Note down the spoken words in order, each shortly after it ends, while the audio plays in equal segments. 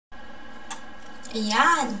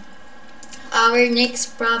Ayan. Our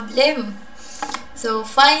next problem. So,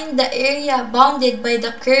 find the area bounded by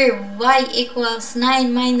the curve y equals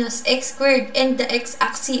 9 minus x squared and the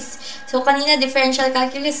x-axis. So, kanina differential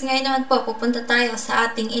calculus. Ngayon naman po, pupunta tayo sa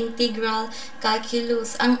ating integral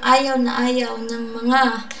calculus. Ang ayaw na ayaw ng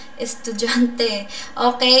mga estudyante.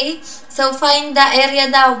 Okay? So, find the area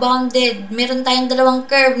daw bounded. Meron tayong dalawang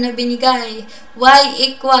curve na binigay. Y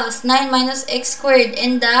equals 9 minus x squared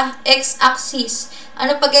and the x-axis.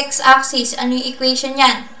 Ano pag x-axis? Ano yung equation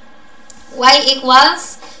yan? Y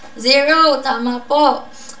equals 0. Tama po.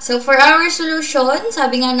 So, for our solution,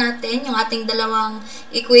 sabi nga natin, yung ating dalawang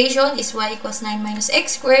equation is y equals 9 minus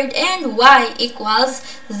x squared and y equals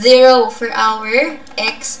 0 for our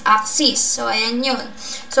x-axis. So, ayan yun.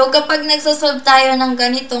 So, kapag nagsasolve tayo ng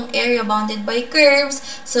ganitong area bounded by curves,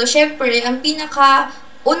 so, syempre, ang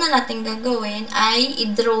pinaka-una natin gagawin ay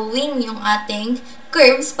i-drawing yung ating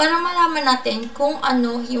curves para malaman natin kung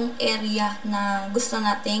ano yung area na gusto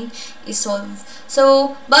nating i-solve.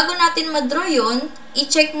 So, bago natin ma-draw yun,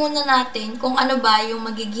 i-check muna natin kung ano ba yung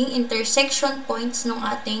magiging intersection points ng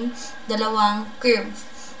ating dalawang curve.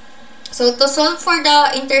 So, to solve for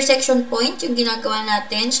the intersection point, yung ginagawa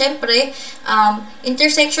natin, syempre,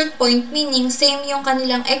 intersection point meaning same yung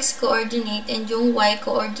kanilang x-coordinate and yung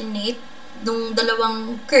y-coordinate ng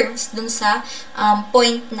dalawang curves dun sa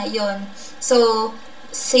point na yon. So,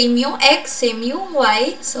 same yung x, same yung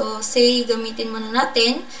y. So, say, gamitin muna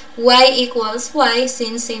natin, y equals y,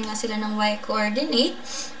 since same na sila ng y-coordinate.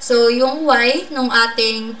 So, yung y nung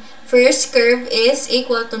ating first curve is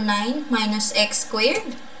equal to 9 minus x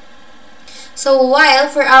squared. So, while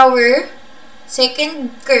for our second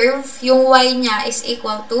curve, yung y niya is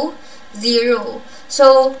equal to 0.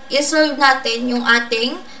 So, isolve natin yung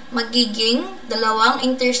ating magiging dalawang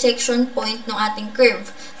intersection point ng ating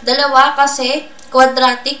curve. Dalawa kasi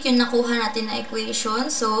quadratic yung nakuha natin na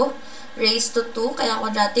equation. So, raised to 2, kaya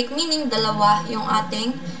quadratic meaning dalawa yung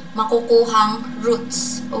ating makukuhang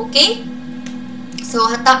roots. Okay? So,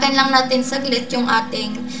 hatakin lang natin saglit yung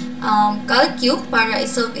ating calcu para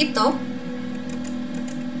isolve ito.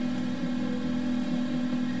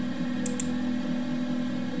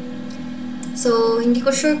 So, hindi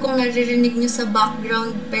ko sure kung naririnig nyo sa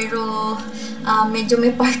background, pero medyo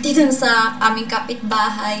may party dun sa aming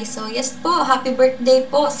kapitbahay. So, yes po, happy birthday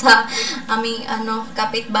po sa aming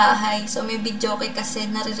kapitbahay. So, may video kasi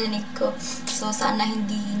naririnig ko. So, sana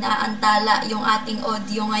hindi naantala yung ating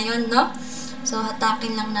audio ngayon, no? So,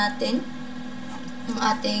 hatakin lang natin yung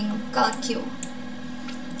ating calcu.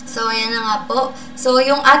 So, ayan na nga po. So,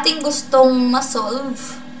 yung ating gustong ma-solve,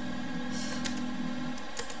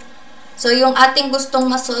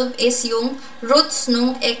 is yung roots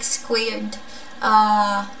nung x squared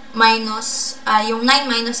minus, yung 9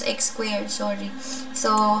 minus x squared, sorry.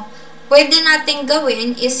 So, pwede natin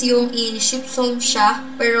gawin is yung i-shift solve siya,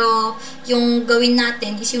 pero yung gawin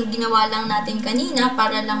natin is yung ginawa lang natin kanina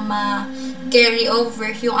para lang ma-carry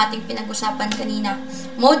over yung ating pinag-usapan kanina.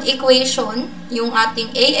 Mode equation, yung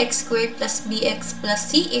ating ax squared plus bx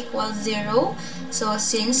plus c equals 0. So,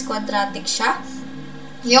 since quadratic siya,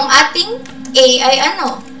 yung ating a ay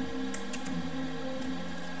ano?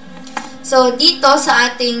 So, dito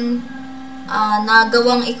sa ating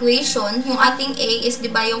nagawang equation, yung ating a is,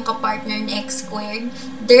 di ba, yung kapartner ni x squared.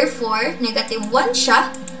 Therefore, negative 1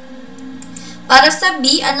 siya. Para sa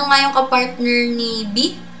b, ano nga yung kapartner ni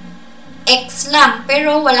b? X lang.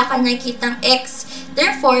 Pero, wala ka nakikitang x.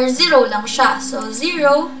 Therefore, 0 lang siya. So,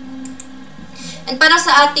 0. And para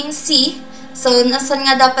sa ating c, so, nasan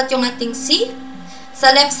nga dapat yung ating c? Sa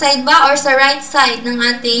left side ba or sa right side ng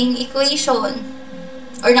ating equation?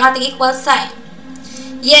 Or ng ating equal sign?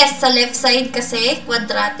 Yes, sa left side kasi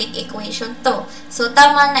quadratic equation to. So,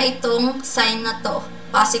 tama na itong sign na to.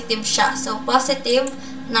 Positive siya. So, positive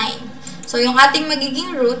 9. So, yung ating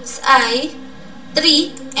magiging roots ay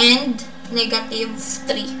 3 and negative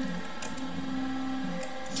 3.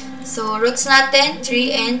 So, roots natin,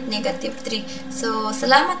 3 and negative 3. So,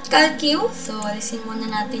 salamat calcu. So, alisin muna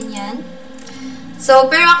natin yan. So,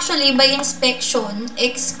 pero actually, by inspection,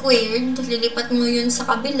 x squared, lilipat mo yun sa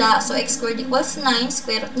kabila. So, x squared equals 9.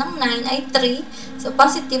 Square root ng 9 ay 3. So,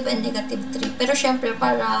 positive and negative 3. Pero, syempre,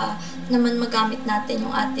 para naman magamit natin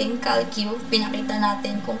yung ating calcu, pinakita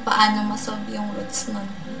natin kung paano masolve yung roots nun.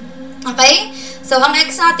 Okay? So, ang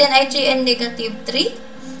x natin ay 3 and negative 3.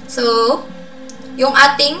 So, yung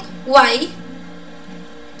ating y,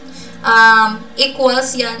 equal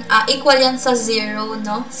yan sa 0,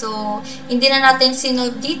 no? So, hindi na natin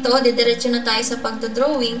sinolve dito, didiretso na tayo sa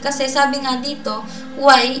pagdodrawing kasi sabi nga dito,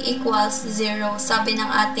 y equals 0, sabi ng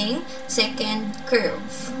ating second curve.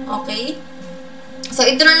 Okay? So,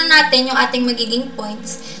 i-draw na natin yung ating magiging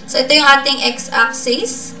points. So, ito yung ating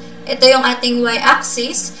x-axis. Ito yung ating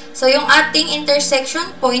y-axis. So, yung ating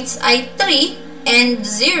intersection points ay 3 and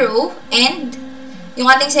 0. And yung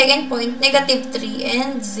ating second point, negative 3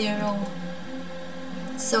 and 0.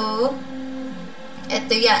 So,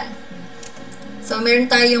 ito yan. So, meron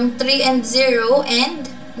tayong 3 and 0 and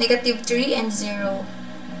negative 3 and 0.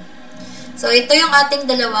 So, ito yung ating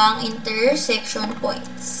dalawang intersection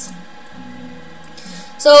points.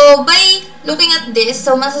 So, by looking at this,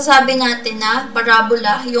 so masasabi natin na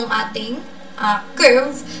parabola yung ating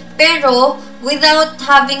curve. Pero, without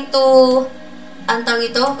having to,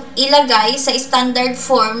 ilagay sa standard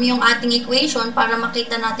form yung ating equation para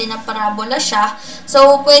makita natin na parabola siya.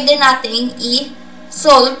 So, pwede nating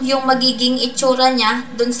i-solve yung magiging itsura niya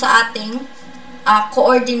dun sa ating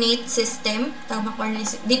coordinate system,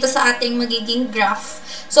 dito sa ating magiging graph.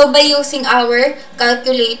 So, by using our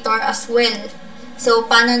calculator as well. So,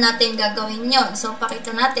 paano natin gagawin yon? So,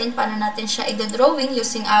 pakita natin paano natin siya i-drawing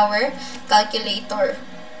using our calculator.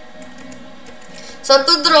 So,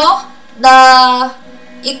 to draw the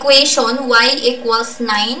equation y equals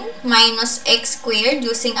 9 minus x squared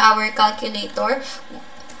using our calculator,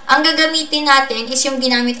 ang gagamitin natin is yung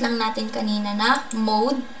ginamit lang natin kanina na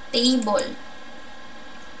mode table.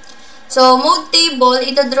 So, mode table,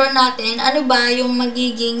 ito-draw natin ano ba yung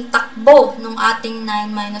magiging takbo ng ating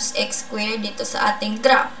 9 minus x squared dito sa ating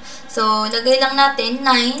graph. So, lagay lang natin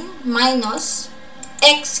 9 minus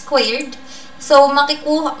x squared. So,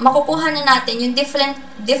 makukuha na natin yung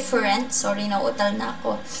sorry, nauutal na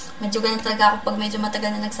ako. Medyo ganun talaga ako pag medyo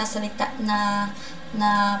matagal na nagsasalita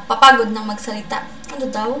na papagod ng magsalita.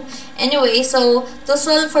 Ano daw? Anyway, so, to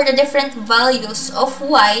solve for the different values of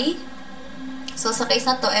y, so, sa case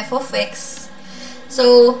na to, f of x.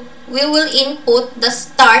 So, we will input the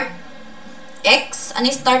start x. Ano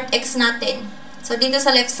yung start x natin? So, dito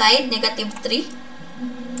sa left side, negative 3.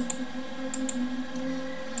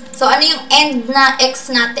 So, ano yung end na x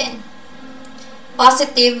natin?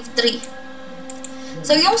 Positive 3.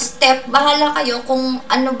 So, yung step, bahala kayo kung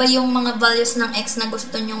ano ba yung mga values ng x na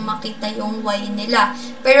gusto nyong makita yung y nila.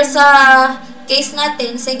 Pero sa case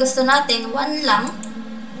natin, say gusto natin 1 lang.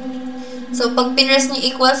 So, pag pinress nyo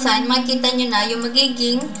equal sign, makikita nyo na yung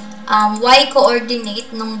magiging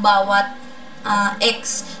y-coordinate ng bawat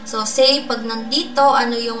x. So, say, pag nandito,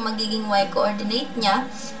 ano yung magiging y-coordinate niya.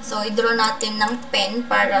 So, i-draw natin ng pen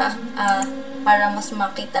para mas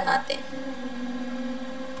makita natin.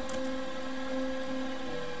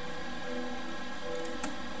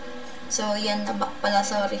 So, yan na pala,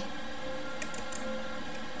 sorry.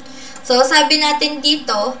 So, sabi natin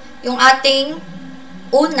dito, yung ating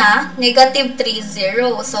una, negative 3,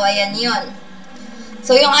 0. So, ayan yon.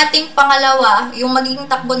 So, yung ating pangalawa, yung magiging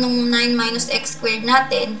takbo ng 9 minus x squared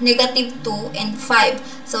natin, negative 2 and 5.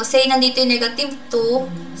 So, say nandito yung negative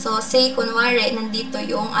 2. So, say, kunwari, nandito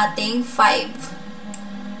yung ating 5.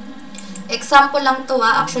 Example lang to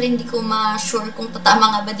Actually, hindi ko ma-sure kung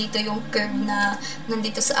tatama nga ba dito yung curve na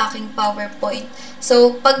nandito sa aking PowerPoint.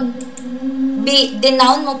 So, pag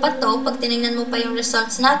dinown mo pa to, pag tinignan mo pa yung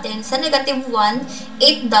results natin, sa negative 1,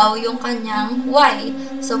 8 daw yung kanyang y.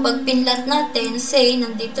 So, pag pinlat natin, say,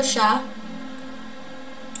 nandito siya.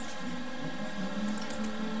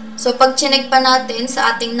 So, pag chinek pa natin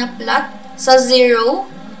sa ating na-plot, sa 0,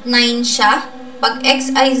 9 siya. Pag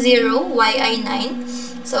x ay 0, y ay 9.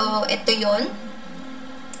 So, ito yon.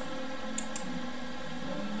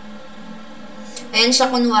 Ayan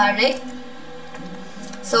siya kunwari.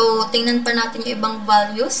 So, tingnan pa natin yung ibang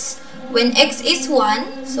values. When x is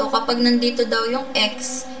 1, so kapag nandito daw yung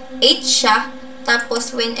x, 8 siya.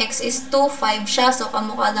 Tapos, when x is 2, 5 siya. So,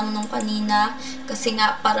 kamukha lang nung kanina. Kasi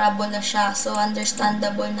nga, parabola siya. So,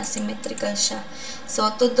 understandable na symmetrical siya.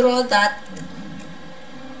 So, to draw that,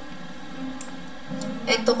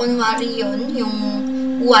 ito kunwari yun, yung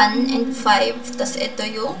 1 and 5, tas ito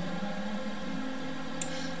yung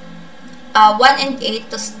 1 and 8,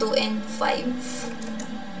 tas 2 and 5.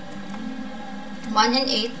 1 and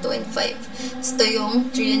 8, 2 and 5. Ito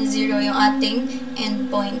yung 3 and 0, yung ating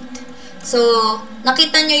endpoint. So,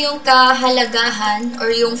 nakita nyo yung kahalagahan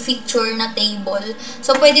or yung feature na table.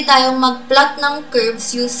 So, pwede tayong mag-plot ng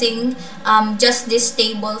curves using just this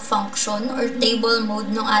table function or table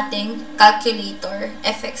mode ng ating calculator.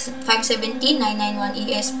 FX 570-991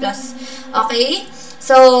 ES+. Okay?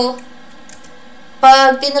 So,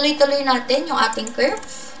 pag tinuloy-tuloy natin yung ating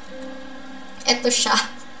curve, ito siya.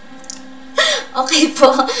 Okay po.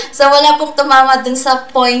 So, wala pong tumama dun sa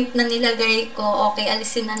point na nilagay ko. Okay,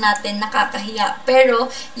 alisin na natin. Nakakahiya. Pero,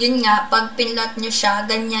 yun nga, pag pinlot nyo siya,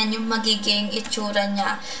 ganyan yung magiging itsura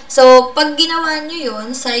niya. So, pag ginawa nyo yun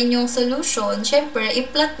sa inyong solution, syempre,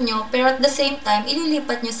 i-plot nyo, pero at the same time,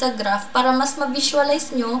 ililipat nyo sa graph para mas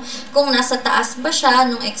ma-visualize nyo kung nasa taas ba siya,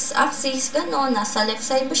 nung x-axis, gano'n, nasa left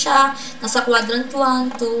side ba siya, nasa quadrant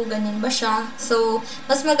 1, 2, ganyan ba siya. So,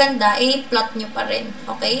 mas maganda, i-plot nyo pa rin.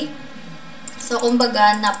 Okay? So,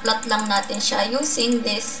 kumbaga, na-plot lang natin siya using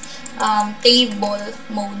this table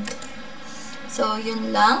mode. So,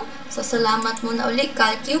 yun lang. So, salamat muna ulit,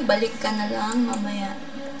 CalQ. Balik ka na lang mamaya.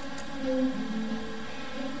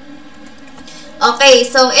 Okay,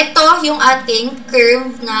 so ito yung ating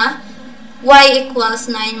curve na y equals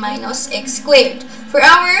 9 minus x squared. For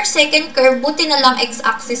our second curve, buti na lang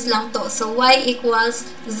x-axis lang to. So, y equals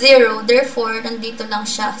 0. Therefore, nandito lang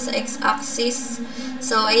siya sa x-axis.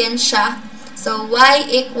 So, ayan siya. So, y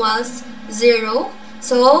equals 0.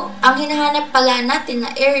 So, ang hinahanap pala natin na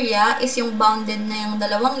area is yung bounded na yung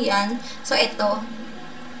dalawang yan. So, ito.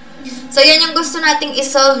 So, yan yung gusto nating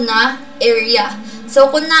isolve na area. So,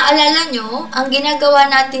 kung naalala nyo, ang ginagawa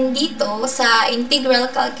natin dito sa integral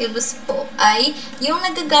calculus po ay yung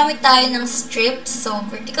nagagamit tayo ng strips. So,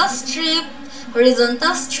 vertical strip,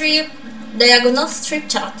 horizontal strip, diagonal strip,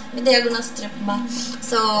 charot. May diagonal strip ba?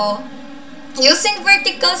 So, using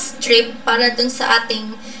vertical strip para dun sa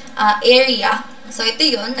ating area. So, ito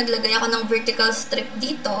yun. Naglagay ako ng vertical strip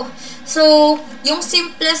dito. So, yung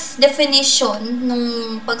simplest definition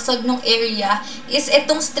nung pagsolve ng area is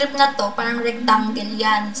itong strip na to, parang rectangle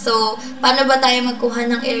yan. So, paano ba tayo magkuha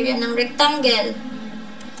ng area ng rectangle?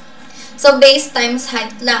 So, base times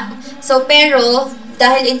height lang. So, pero,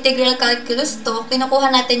 dahil integral calculus to,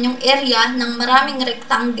 kinukuha natin yung area ng maraming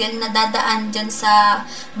rectangle na dadaan dyan sa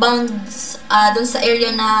bounds, dun sa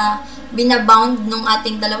area na binabound nung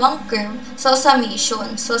ating dalawang curve. So,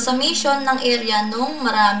 summation. So, summation ng area nung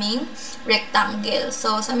maraming rectangle.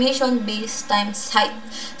 So, summation base times height.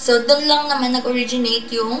 So, dun lang naman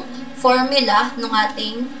nag-originate yung formula ng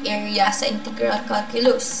ating area sa integral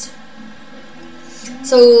calculus.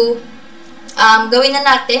 So, gawin na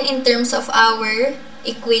natin in terms of our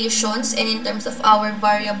equations and in terms of our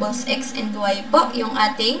variables x and y po, yung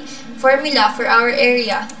ating formula for our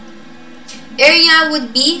area. Area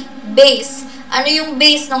would be base. Ano yung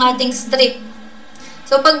base ng ating strip?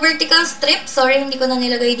 So, pag vertical strip, sorry, hindi ko na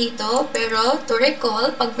nilagay dito, pero to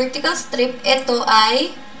recall, pag vertical strip, ito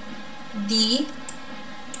ay dx.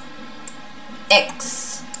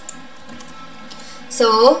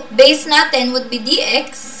 So, base natin would be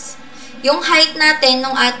dx. Yung height natin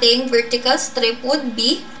ng ating vertical strip would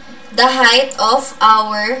be the height of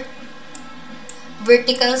our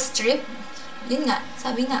vertical strip. Yun nga,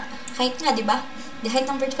 sabi nga, height nga, di ba? The height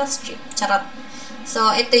ng vertical strip. Charot.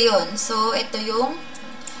 So, ito yun. So, ito yung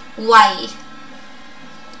y.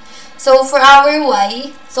 So, for our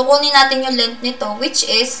y, so kunin natin yung length nito, which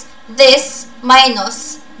is this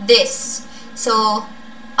minus this. So,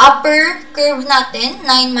 upper curve natin,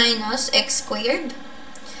 9 minus x squared,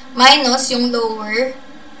 minus yung lower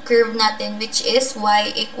curve natin, which is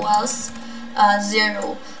y equals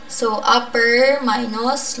 0. So, upper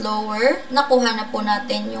minus lower, nakuha na po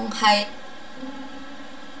natin yung height.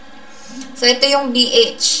 So, ito yung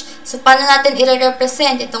BH. So, paano natin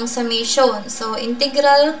i-represent itong summation? So,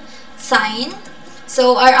 integral sign.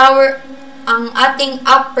 So, ang ating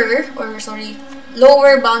upper, or sorry,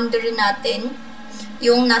 lower boundary natin,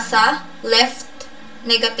 yung nasa left,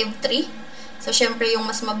 negative 3. So, syempre, yung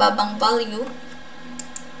mas mababang value,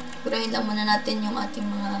 kurahin lang muna natin yung ating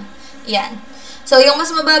mga, yan. So, yung mas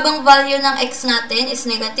mababang value ng x natin is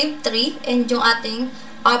negative 3, and yung ating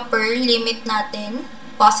upper limit natin,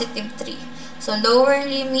 positive 3. So, lower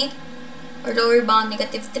limit, or lower bound,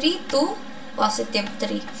 negative 3 to positive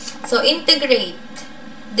 3. So, integrate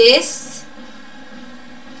this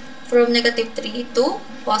from negative 3 to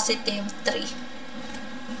positive 3.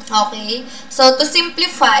 Okay? So, to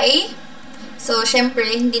simplify, so, syempre,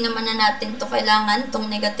 hindi naman na natin to kailangan, tong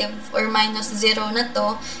negative or minus 0 na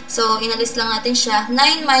to. So, inalis lang natin siya. 9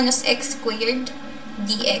 minus x squared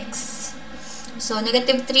dx. So,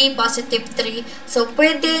 negative 3, positive 3. So,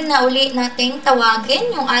 pwede na uli nating tawagin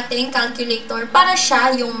yung ating calculator para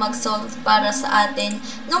siya yung mag-solve para sa atin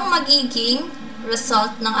nung magiging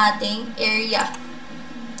result ng ating area.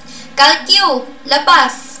 CalQ,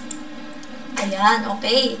 labas! Ayan,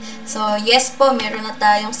 okay. So, yes po, meron na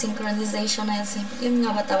tayong synchronization na yung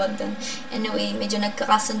nga ba tawag dun? Anyway, medyo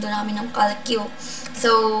nagkakasundo na kami ng CalQ.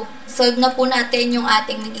 So, solve na po natin yung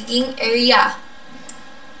ating magiging area.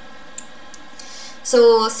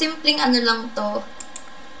 So, simpleng ano lang to.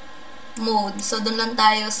 mode. So, dun lang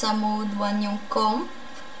tayo sa mode 1 yung comp.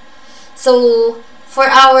 So, for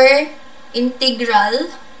our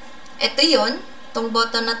integral, ito yun. Itong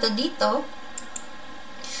button na to dito.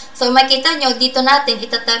 So, makita nyo, dito natin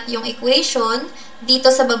itatap yung equation.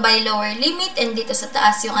 Dito sa baba lower limit, and dito sa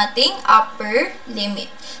taas yung ating upper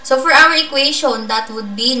limit. So, for our equation, that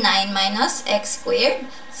would be 9 minus x squared.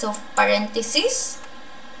 So, parenthesis,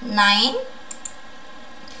 9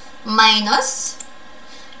 minus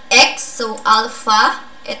x. So, alpha,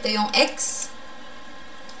 ito yung x.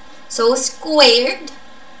 So, squared.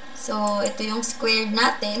 So, ito yung squared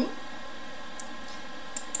natin.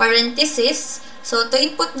 Parenthesis. So, to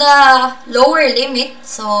input the lower limit,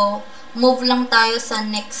 so, move lang tayo sa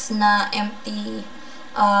next na empty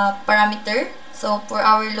parameter. So, for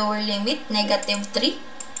our lower limit, negative 3.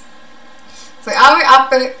 For our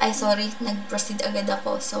upper, nag-proceed agad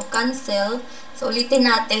ako. So, cancel. So, ulitin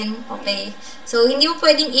natin. Okay. So, hindi mo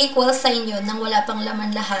pwedeng equal sign yun nang wala pang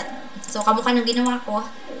laman lahat. So, kamukha ng ginawa ko.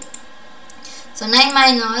 So, 9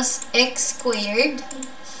 minus x squared.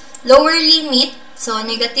 Lower limit, so,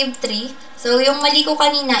 negative 3. So, yung mali ko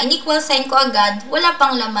kanina, in-equal sign ko agad, wala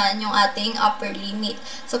pang laman yung ating upper limit.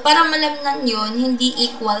 So, para malamnan yun, hindi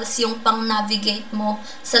equals yung pang-navigate mo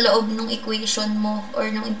sa loob ng equation mo or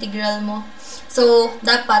ng integral mo. So,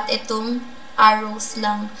 dapat itong arrows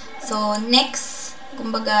lang. So, next,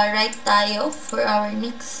 kumbaga, right tayo for our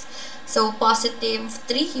next. So, positive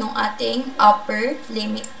 3 yung ating upper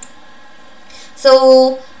limit.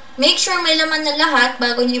 So, make sure may laman na lahat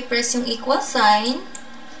bago nyo i-press yung equal sign.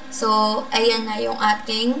 So, ayan na yung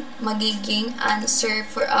ating magiging answer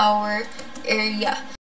for our area.